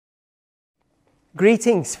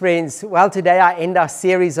Greetings, friends. Well, today I end our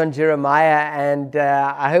series on Jeremiah, and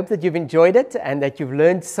I hope that you've enjoyed it and that you've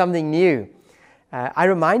learned something new. I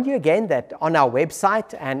remind you again that on our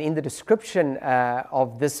website and in the description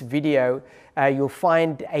of this video, you'll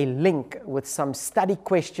find a link with some study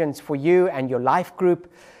questions for you and your life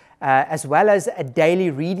group, as well as a daily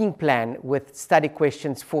reading plan with study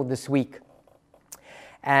questions for this week.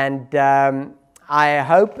 And I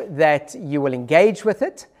hope that you will engage with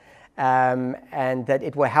it. And that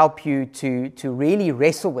it will help you to really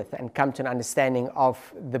wrestle with and come to an understanding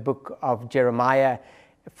of the book of Jeremiah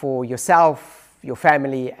for yourself, your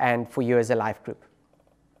family, and for you as a life group.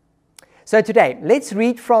 So today, let's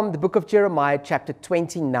read from the book of Jeremiah, chapter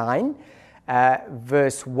 29,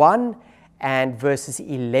 verse 1 and verses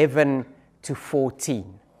 11 to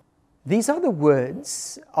 14. These are the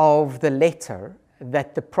words of the letter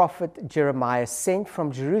that the prophet Jeremiah sent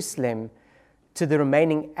from Jerusalem to the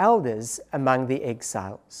remaining elders among the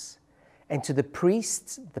exiles, and to the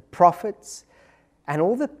priests, the prophets, and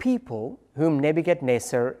all the people whom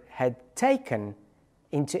Nebuchadnezzar had taken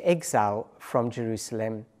into exile from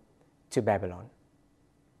Jerusalem to Babylon.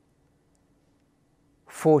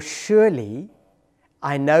 For surely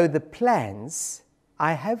I know the plans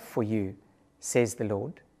I have for you, says the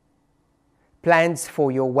Lord, plans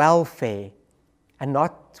for your welfare and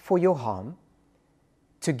not for your harm,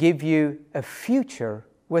 to give you a future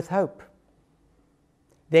with hope.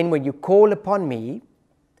 Then when you call upon me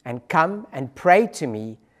and come and pray to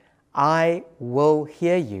me, I will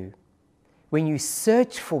hear you. When you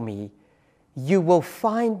search for me, you will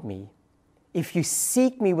find me. If you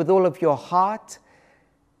seek me with all of your heart,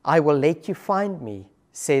 I will let you find me,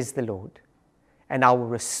 says the Lord. And I will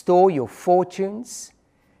restore your fortunes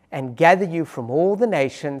and gather you from all the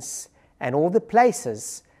nations and all the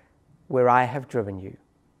places where I have driven you.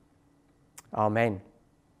 Amen.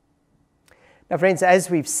 Now, friends, as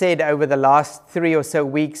we've said over the last 3 or so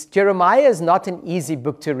weeks, Jeremiah is not an easy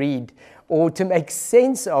book to read or to make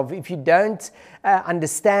sense of if you don't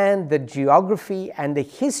understand the geography and the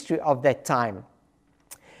history of that time.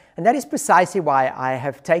 And that is precisely why I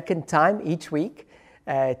have taken time each week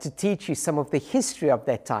to teach you some of the history of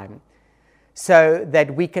that time, so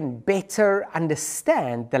that we can better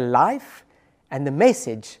understand the life and the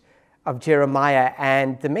message of Jeremiah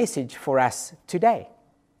and the message for us today.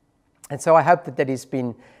 And so I hope that that has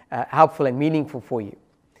been helpful and meaningful for you.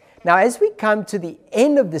 Now, as we come to the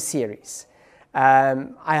end of the series,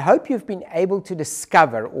 I hope you've been able to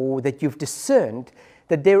discover, or that you've discerned,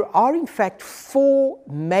 that there are in fact 4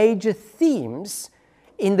 major themes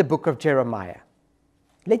in the book of Jeremiah.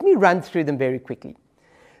 Let me run through them very quickly.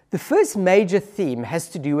 The first major theme has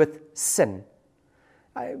to do with sin.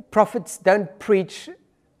 Prophets don't preach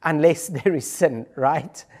unless there is sin,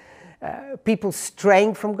 right? People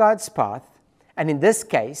straying from God's path, and in this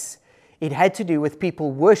case, it had to do with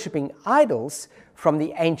people worshipping idols from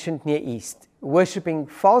the ancient Near East, worshipping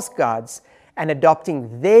false gods and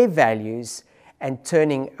adopting their values and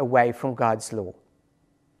turning away from God's law.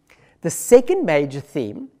 The second major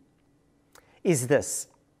theme is this,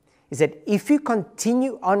 is that if you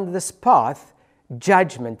continue on this path,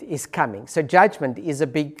 judgment is coming. So judgment is a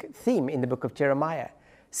big theme in the book of Jeremiah.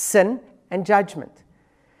 Sin and judgment.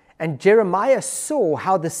 And Jeremiah saw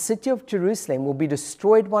how the city of Jerusalem will be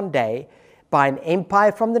destroyed one day by an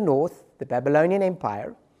empire from the north, the Babylonian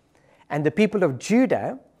Empire, and the people of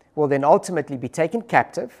Judah will then ultimately be taken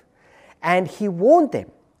captive, and he warned them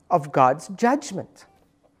of God's judgment.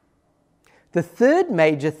 The third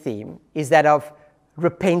major theme is that of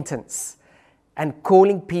repentance and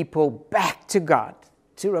calling people back to God,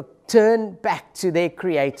 to return back to their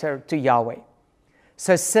Creator, to Yahweh.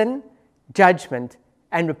 So sin, judgment,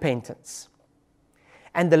 and repentance.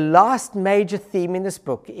 And the last major theme in this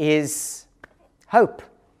book is hope.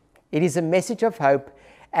 It is a message of hope,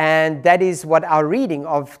 and that is what our reading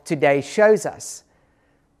of today shows us.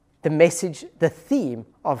 The message, the theme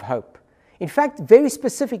of hope. In fact, very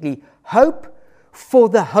specifically, hope for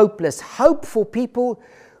the hopeless, hope for people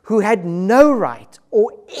who had no right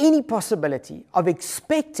or any possibility of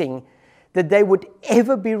expecting that they would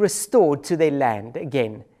ever be restored to their land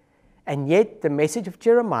again. And yet the message of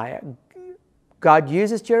Jeremiah, God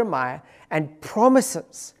uses Jeremiah and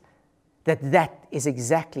promises that that is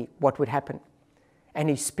exactly what would happen. And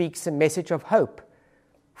he speaks a message of hope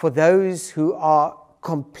for those who are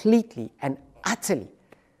completely and utterly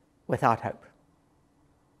without hope.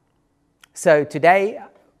 So today,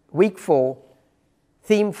 week 4,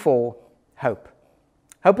 theme 4, hope.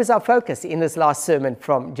 Hope is our focus in this last sermon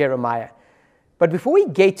from Jeremiah. But before we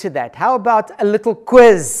get to that, how about a little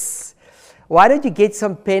quiz? why don't you get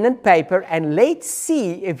some pen and paper and let's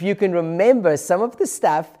see if you can remember some of the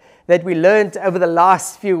stuff that we learned over the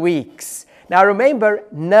last few weeks. Now remember,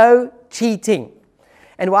 no cheating.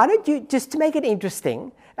 And why don't you, just to make it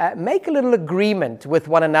interesting, make a little agreement with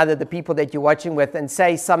one another, the people that you're watching with, and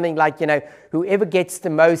say something like, whoever gets the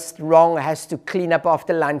most wrong has to clean up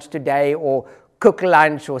after lunch today, or cook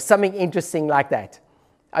lunch, or something interesting like that.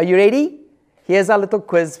 Are you ready? Here's our little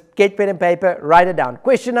quiz. Get pen and paper, write it down.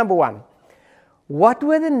 Question number 1. What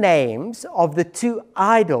were the names of the 2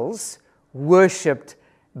 idols worshipped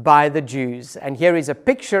by the Jews? And here is a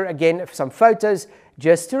picture, again, of some photos,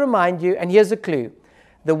 just to remind you, and here's a clue.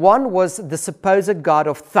 The one was the supposed god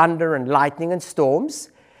of thunder and lightning and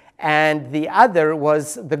storms, and the other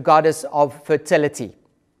was the goddess of fertility.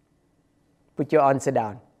 Put your answer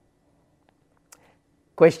down.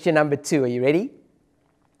 Question number 2, are you ready?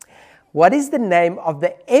 What is the name of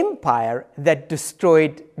the empire that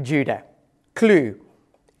destroyed Judah? Clue,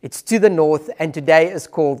 it's to the north and today is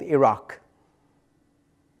called Iraq.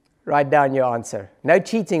 Write down your answer. No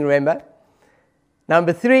cheating, remember?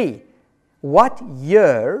 Number 3, what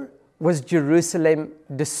year was Jerusalem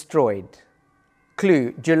destroyed?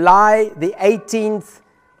 Clue, July the 18th,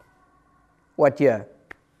 what year?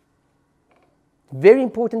 Very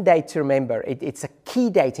important date to remember. It's a key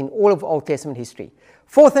date in all of Old Testament history.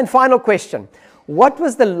 4th and final question. What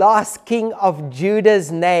was the last king of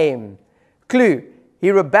Judah's name? Clue,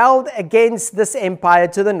 he rebelled against this empire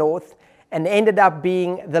to the north and ended up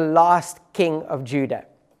being the last king of Judah.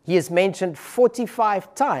 He is mentioned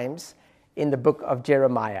 45 times in the book of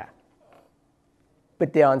Jeremiah.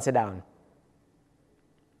 Put the answer down.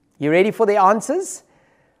 You ready for the answers?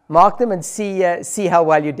 Mark them and see how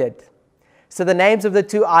well you did. So the names of the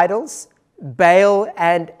 2 idols, Baal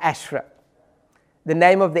and Asherah. The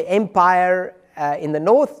name of the empire in the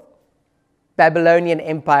north, Babylonian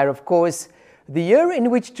Empire, of course. The year in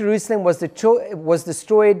which Jerusalem was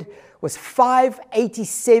destroyed was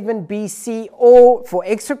 587 BC, or for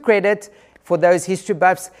extra credit for those history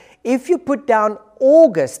buffs, if you put down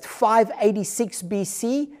August 586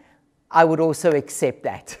 BC, I would also accept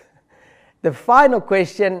that. The final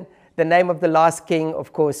question, the name of the last king,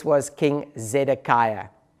 of course, was King Zedekiah.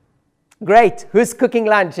 Great. Who's cooking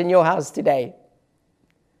lunch in your house today?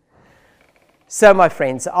 So, my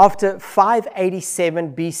friends, after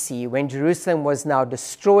 587 BC, when Jerusalem was now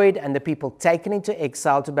destroyed and the people taken into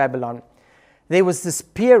exile to Babylon, there was this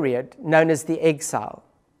period known as the exile,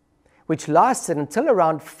 which lasted until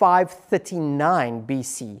around 539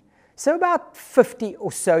 BC, so about 50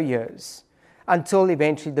 or so years, until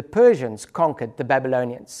eventually the Persians conquered the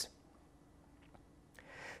Babylonians.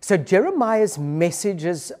 So Jeremiah's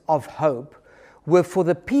messages of hope were for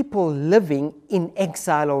the people living in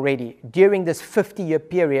exile already during this 50-year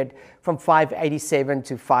period from 587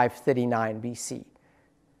 to 539 BC.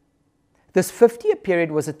 This 50-year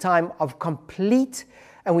period was a time of complete,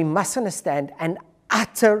 and we must understand, an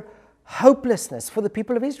utter hopelessness for the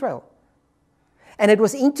people of Israel. And it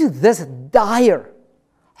was into this dire,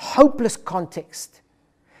 hopeless context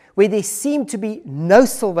where there seemed to be no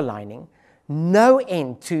silver lining, no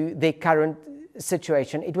end to their current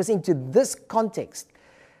situation. It was into this context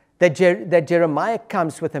that Jeremiah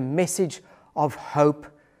comes with a message of hope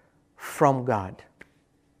from God.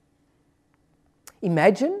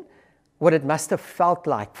 Imagine what it must have felt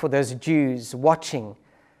like for those Jews watching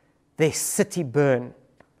their city burn.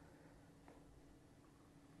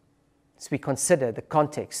 As we consider the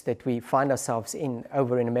context that we find ourselves in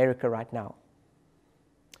over in America right now.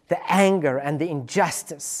 The anger and the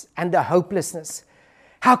injustice and the hopelessness.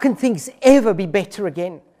 How can things ever be better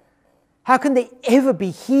again? How can there ever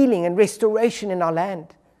be healing and restoration in our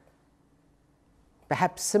land?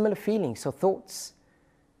 Perhaps similar feelings or thoughts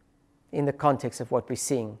in the context of what we're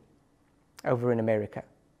seeing over in America.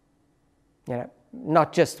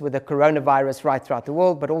 Not just with the coronavirus right throughout the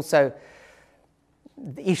world, but also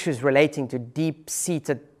the issues relating to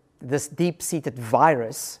this deep-seated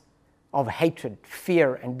virus of hatred,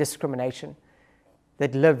 fear, and discrimination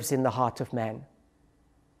that lives in the heart of man.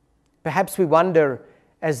 Perhaps we wonder,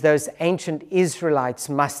 as those ancient Israelites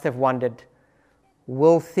must have wondered,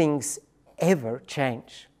 will things ever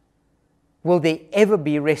change? Will there ever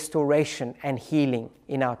be restoration and healing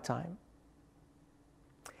in our time?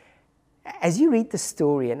 As you read the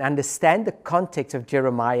story and understand the context of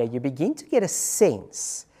Jeremiah, you begin to get a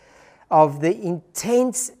sense of the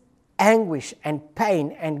intense anguish and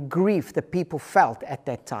pain and grief the people felt at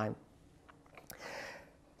that time.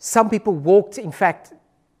 Some people walked, in fact,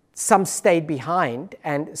 some stayed behind,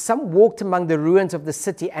 and some walked among the ruins of the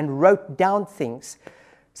city and wrote down things.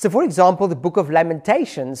 So, for example, the book of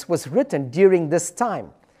Lamentations was written during this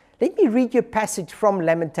time. Let me read you a passage from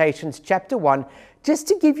Lamentations chapter 1, just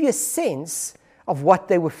to give you a sense of what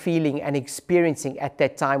they were feeling and experiencing at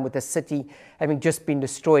that time, with the city having just been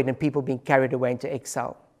destroyed and people being carried away into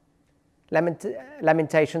exile.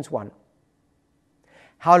 Lamentations 1.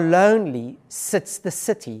 How lonely sits the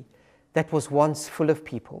city that was once full of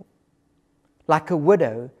people. Like a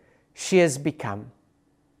widow, she has become.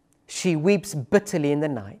 She weeps bitterly in the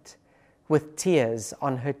night, with tears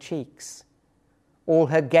on her cheeks. All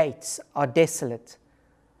her gates are desolate.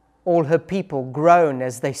 All her people groan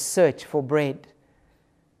as they search for bread.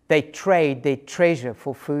 They trade their treasure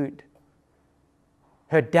for food.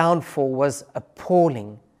 Her downfall was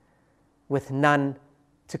appalling, with none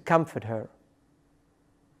to comfort her.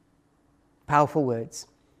 Powerful words.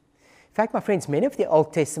 In fact, my friends, many of the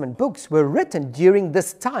Old Testament books were written during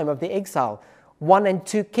this time of the exile. 1 and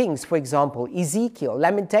 2 Kings, for example, Ezekiel,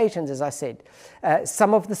 Lamentations, as I said.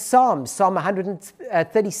 Some of the Psalms, Psalm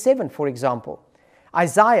 137, for example.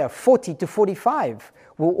 Isaiah 40 to 45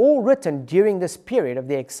 were all written during this period of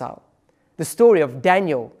the exile. The story of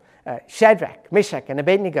Daniel, Shadrach, Meshach, and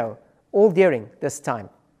Abednego, all during this time.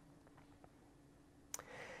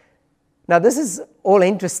 Now, this is all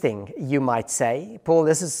interesting, you might say. Paul,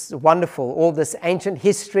 this is wonderful, all this ancient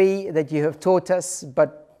history that you have taught us,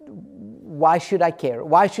 but why should I care?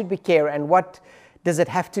 Why should we care, and what does it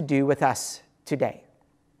have to do with us today?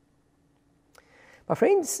 My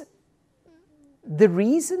friends, the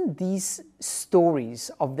reason these stories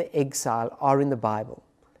of the exile are in the Bible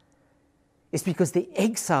is because the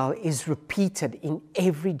exile is repeated in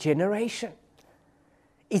every generation.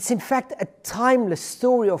 It's in fact a timeless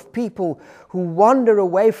story of people who wander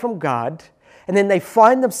away from God and then they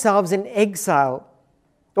find themselves in exile.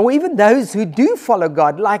 Or even those who do follow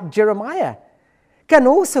God, like Jeremiah, can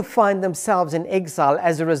also find themselves in exile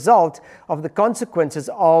as a result of the consequences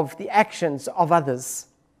of the actions of others.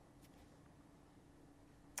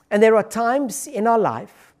 And there are times in our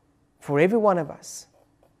life, for every one of us,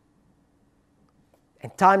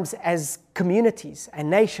 and times as communities and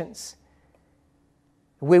nations,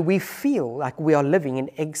 where we feel like we are living in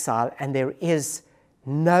exile and there is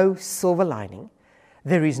no silver lining,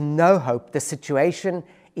 there is no hope, the situation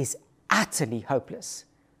is utterly hopeless.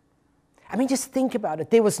 I mean, just think about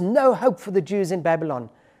it. There was no hope for the Jews in Babylon.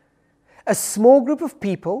 A small group of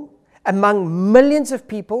people among millions of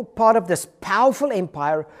people, part of this powerful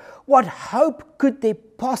empire. What hope could there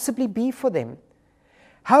possibly be for them?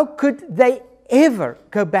 How could they ever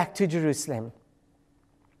go back to Jerusalem?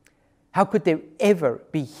 How could there ever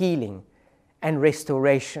be healing and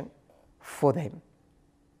restoration for them?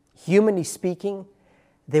 Humanly speaking,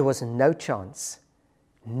 there was no chance,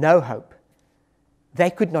 no hope.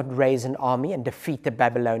 They could not raise an army and defeat the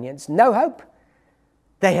Babylonians. No hope.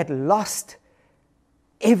 They had lost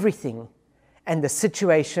everything, and the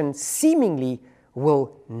situation seemingly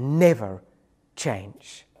will never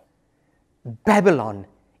change. Babylon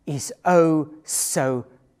is oh so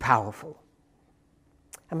powerful.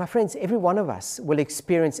 And my friends, every one of us will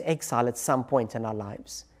experience exile at some point in our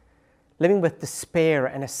lives, living with despair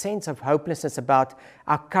and a sense of hopelessness about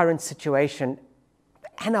our current situation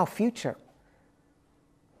and our future.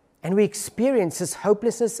 And we experience this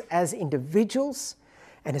hopelessness as individuals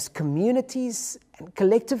and as communities and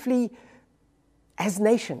collectively as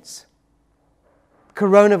nations.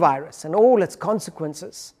 Coronavirus and all its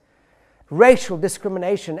consequences, racial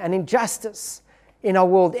discrimination and injustice in our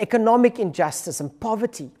world, economic injustice and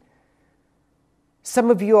poverty.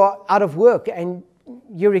 Some of you are out of work and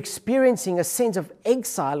you're experiencing a sense of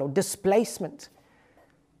exile or displacement.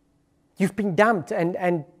 You've been dumped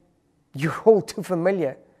and you're all too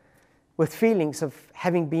familiar with feelings of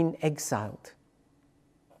having been exiled.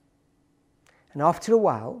 And after a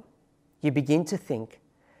while, you begin to think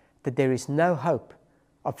that there is no hope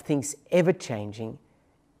of things ever changing,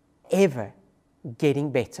 ever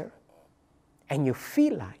getting better. And you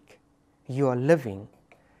feel like you are living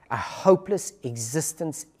a hopeless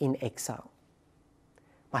existence in exile.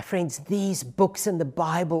 My friends, these books in the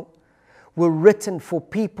Bible were written for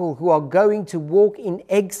people who are going to walk in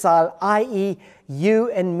exile, i.e., you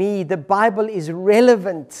and me. The Bible is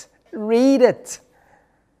relevant. Read it.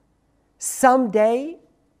 Someday,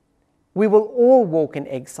 we will all walk in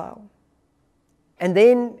exile. And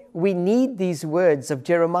then we need these words of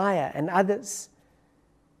Jeremiah and others.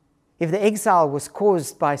 If the exile was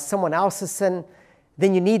caused by someone else's sin,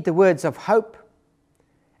 then you need the words of hope.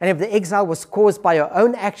 And if the exile was caused by your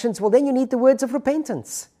own actions, well, then you need the words of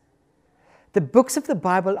repentance. The books of the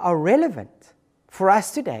Bible are relevant for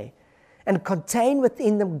us today and contain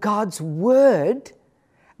within them God's word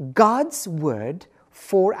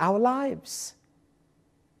for our lives.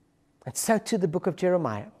 And so too the book of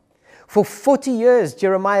Jeremiah. For 40 years,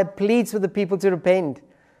 Jeremiah pleads with the people to repent.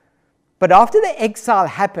 But after the exile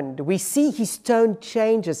happened, we see his tone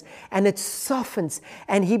changes and it softens,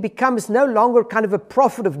 and he becomes no longer kind of a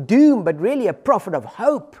prophet of doom, but really a prophet of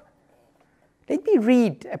hope. Let me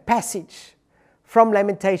read a passage from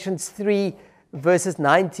Lamentations 3, verses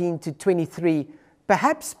 19 to 23,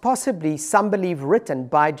 perhaps possibly some believe written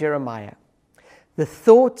by Jeremiah. The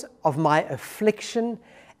thought of my affliction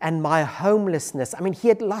and my homelessness, I mean, he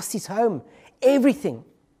had lost his home, everything,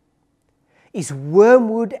 is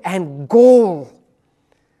wormwood and gall.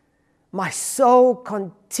 My soul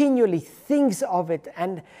continually thinks of it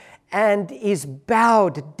and is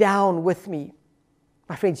bowed down with me.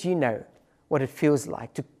 My friends, you know what it feels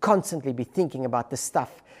like to constantly be thinking about the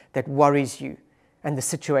stuff that worries you and the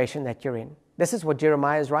situation that you're in. This is what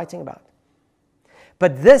Jeremiah is writing about.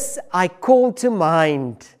 But this I call to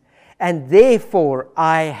mind, and therefore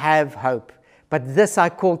I have hope. But this I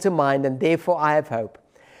call to mind, and therefore I have hope.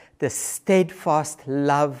 The steadfast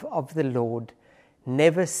love of the Lord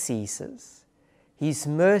never ceases. His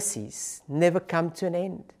mercies never come to an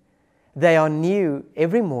end. They are new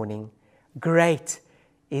every morning. Great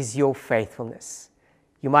is your faithfulness.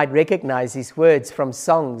 You might recognize these words from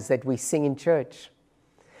songs that we sing in church.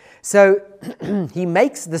 So he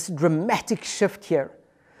makes this dramatic shift here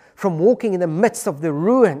from walking in the midst of the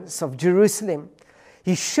ruins of Jerusalem.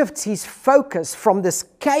 He shifts his focus from this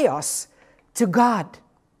chaos to God.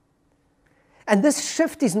 And this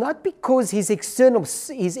shift is not because his external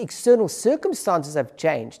circumstances have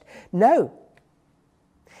changed. No.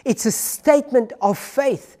 It's a statement of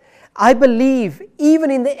faith. I believe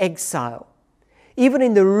even in the exile, even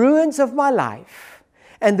in the ruins of my life,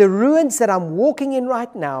 and the ruins that I'm walking in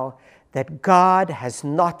right now, that God has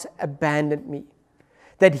not abandoned me.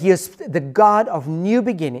 That He is the God of new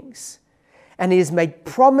beginnings. And He has made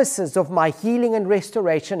promises of my healing and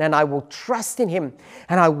restoration, and I will trust in Him.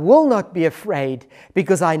 And I will not be afraid,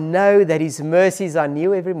 because I know that His mercies are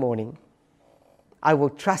new every morning. I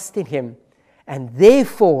will trust in Him, and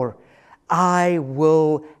therefore I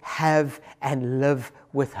will have and live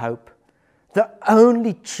with hope. The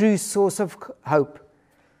only true source of hope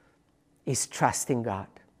is trusting God.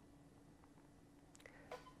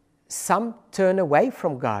 Some turn away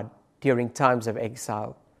from God during times of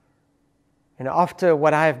exile. And after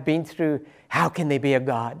what I have been through, how can there be a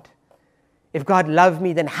God? If God loved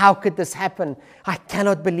me, then how could this happen? I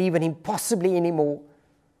cannot believe in Him possibly anymore.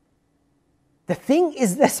 The thing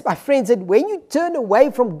is this, my friends, that when you turn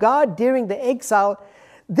away from God during the exile,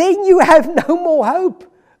 then you have no more hope.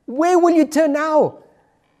 Where will you turn now?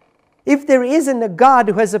 If there isn't a God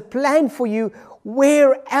who has a plan for you,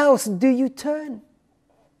 where else do you turn?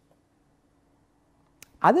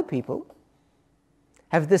 Other people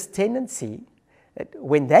have this tendency that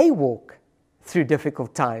when they walk through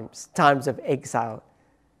difficult times, times of exile,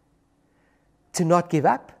 to not give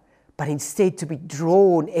up, but instead to be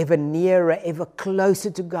drawn ever nearer, ever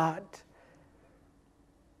closer to God.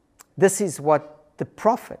 This is what the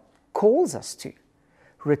prophet calls us to.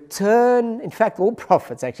 Return, in fact, all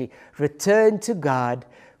prophets actually, return to God,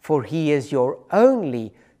 for He is your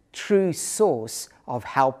only true source of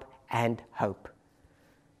help and hope.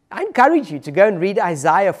 I encourage you to go and read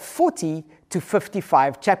Isaiah 40 to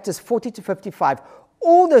 55, chapters 40 to 55.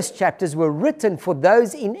 All those chapters were written for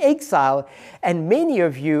those in exile, and many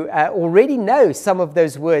of you already know some of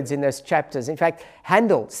those words in those chapters. In fact,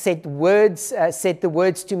 Handel set the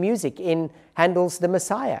words to music in Handel's The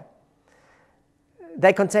Messiah.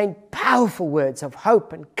 They contain powerful words of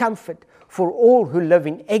hope and comfort for all who live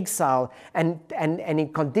in exile and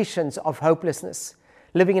in conditions of hopelessness,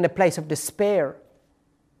 living in a place of despair.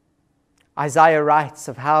 Isaiah writes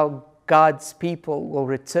of how God's people will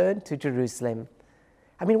return to Jerusalem.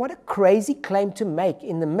 I mean, what a crazy claim to make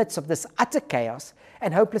in the midst of this utter chaos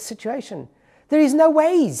and hopeless situation. There is no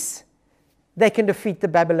ways they can defeat the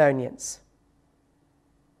Babylonians.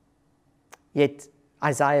 Yet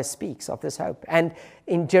Isaiah speaks of this hope. And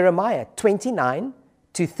in Jeremiah 29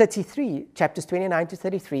 to 33, chapters 29 to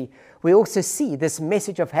 33, we also see this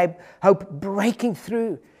message of hope breaking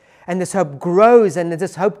through. And this hope grows, and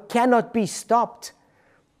this hope cannot be stopped.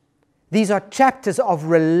 These are chapters of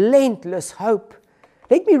relentless hope.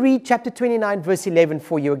 Let me read chapter 29, verse 11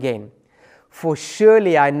 for you again. For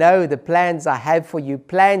surely I know the plans I have for you,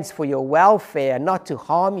 plans for your welfare, not to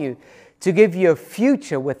harm you, to give you a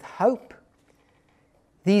future with hope.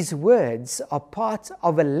 These words are part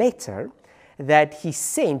of a letter that he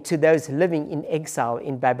sent to those living in exile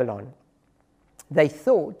in Babylon. They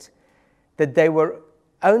thought that they were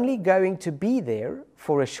only going to be there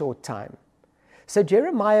for a short time. So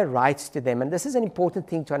Jeremiah writes to them, and this is an important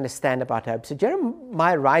thing to understand about hope. So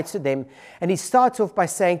Jeremiah writes to them, and he starts off by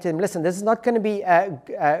saying to them, listen, this is not going to be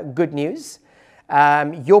good news.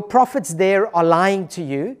 Your prophets there are lying to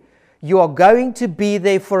you. You are going to be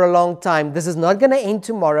there for a long time. This is not going to end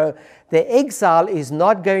tomorrow. The exile is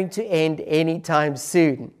not going to end anytime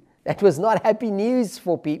soon. That was not happy news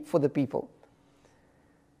for the people.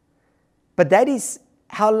 But that is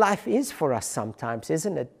how life is for us sometimes,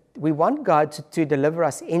 isn't it? We want God to deliver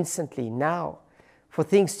us instantly now, for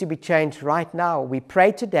things to be changed right now. We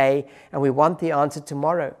pray today and we want the answer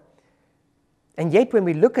tomorrow. And yet when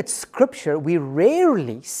we look at Scripture, we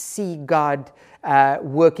rarely see God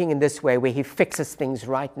working in this way, where He fixes things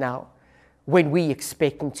right now when we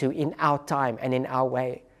expect Him to, in our time and in our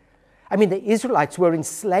way. I mean, the Israelites were in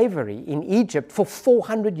slavery in Egypt for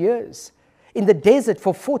 400 years, in the desert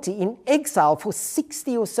for 40, in exile for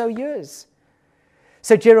 60 or so years.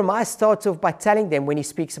 So Jeremiah starts off by telling them, when he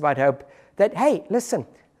speaks about hope, that, hey, listen,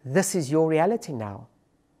 this is your reality now.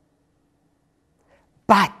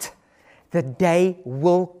 But the day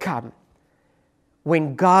will come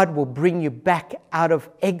when God will bring you back out of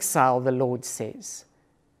exile, the Lord says.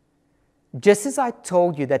 Just as I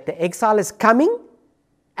told you that the exile is coming,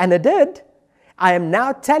 and it did, I am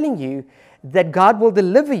now telling you that God will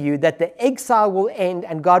deliver you, that the exile will end,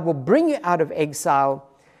 and God will bring you out of exile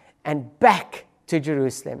and back to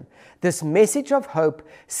Jerusalem. This message of hope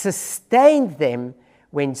sustained them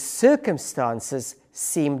when circumstances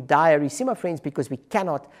seemed dire. You see, my friends, because we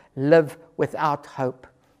cannot live without hope.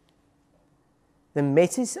 The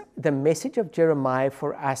message of Jeremiah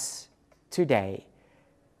for us today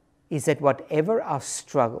is that whatever our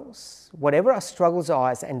struggles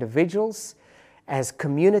are as individuals, as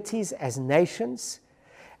communities, as nations,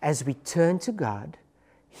 as we turn to God,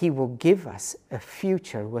 He will give us a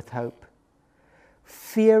future with hope.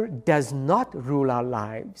 Fear does not rule our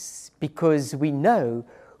lives because we know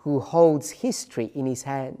who holds history in His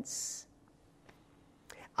hands.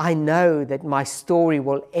 I know that my story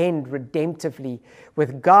will end redemptively.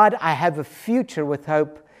 With God, I have a future with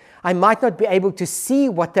hope. I might not be able to see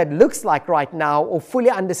what that looks like right now, or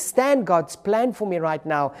fully understand God's plan for me right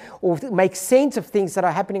now, or make sense of things that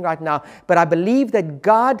are happening right now. But I believe that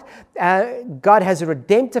God has a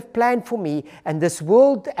redemptive plan for me, and this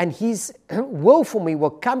world and His will for me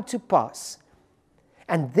will come to pass.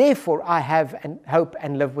 And therefore, I have hope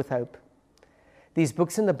and live with hope. These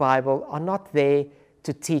books in the Bible are not there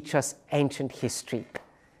to teach us ancient history.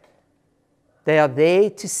 They are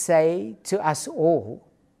there to say to us all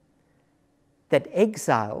that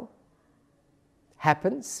exile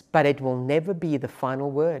happens, but it will never be the final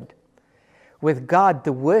word. With God,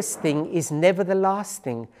 the worst thing is never the last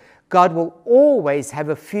thing. God will always have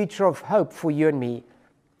a future of hope for you and me.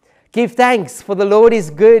 Give thanks, for the Lord is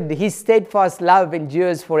good. His steadfast love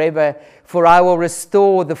endures forever. For I will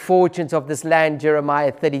restore the fortunes of this land,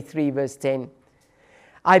 Jeremiah 33, verse 10.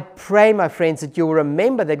 I pray, my friends, that you will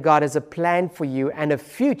remember that God has a plan for you and a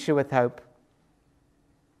future with hope.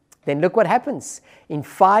 Then look what happens. In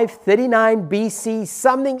 539 BC,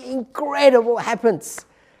 something incredible happens.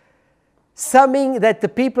 Something that the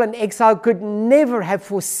people in exile could never have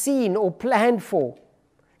foreseen or planned for.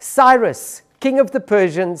 Cyrus, king of the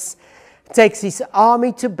Persians, takes his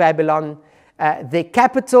army to Babylon. Their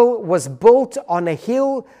capital was built on a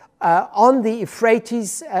hill on the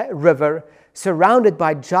Euphrates River, surrounded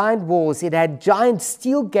by giant walls. It had giant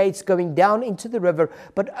steel gates going down into the river,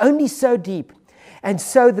 but only so deep. And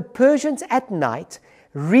so the Persians at night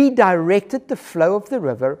redirected the flow of the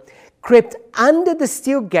river, crept under the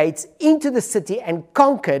steel gates into the city, and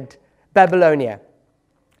conquered Babylonia.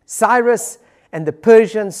 Cyrus and the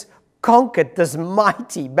Persians conquered this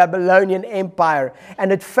mighty Babylonian empire,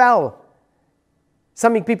 and it fell.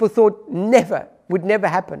 Something people thought would never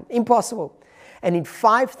happen, impossible. And in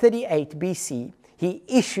 538 BC, he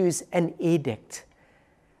issues an edict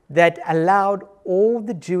that allowed all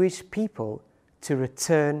the Jewish people to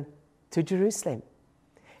return to Jerusalem.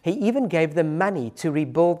 He even gave them money to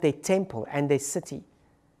rebuild their temple and their city.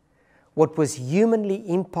 What was humanly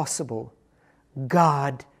impossible,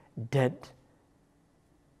 God did.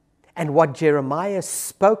 And what Jeremiah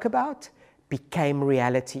spoke about became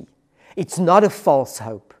reality. It's not a false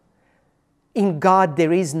hope. In God,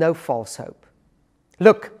 there is no false hope.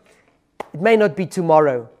 Look, it may not be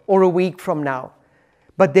tomorrow or a week from now,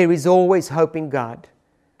 but there is always hope in God.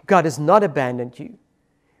 God has not abandoned you.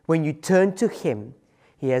 When you turn to Him,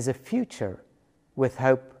 He has a future with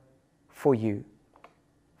hope for you,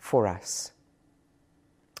 for us.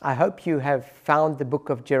 I hope you have found the book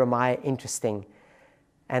of Jeremiah interesting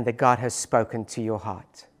and that God has spoken to your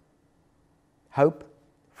heart. Hope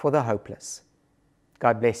for the hopeless.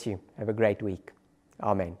 God bless you. Have a great week.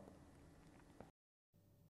 Amen.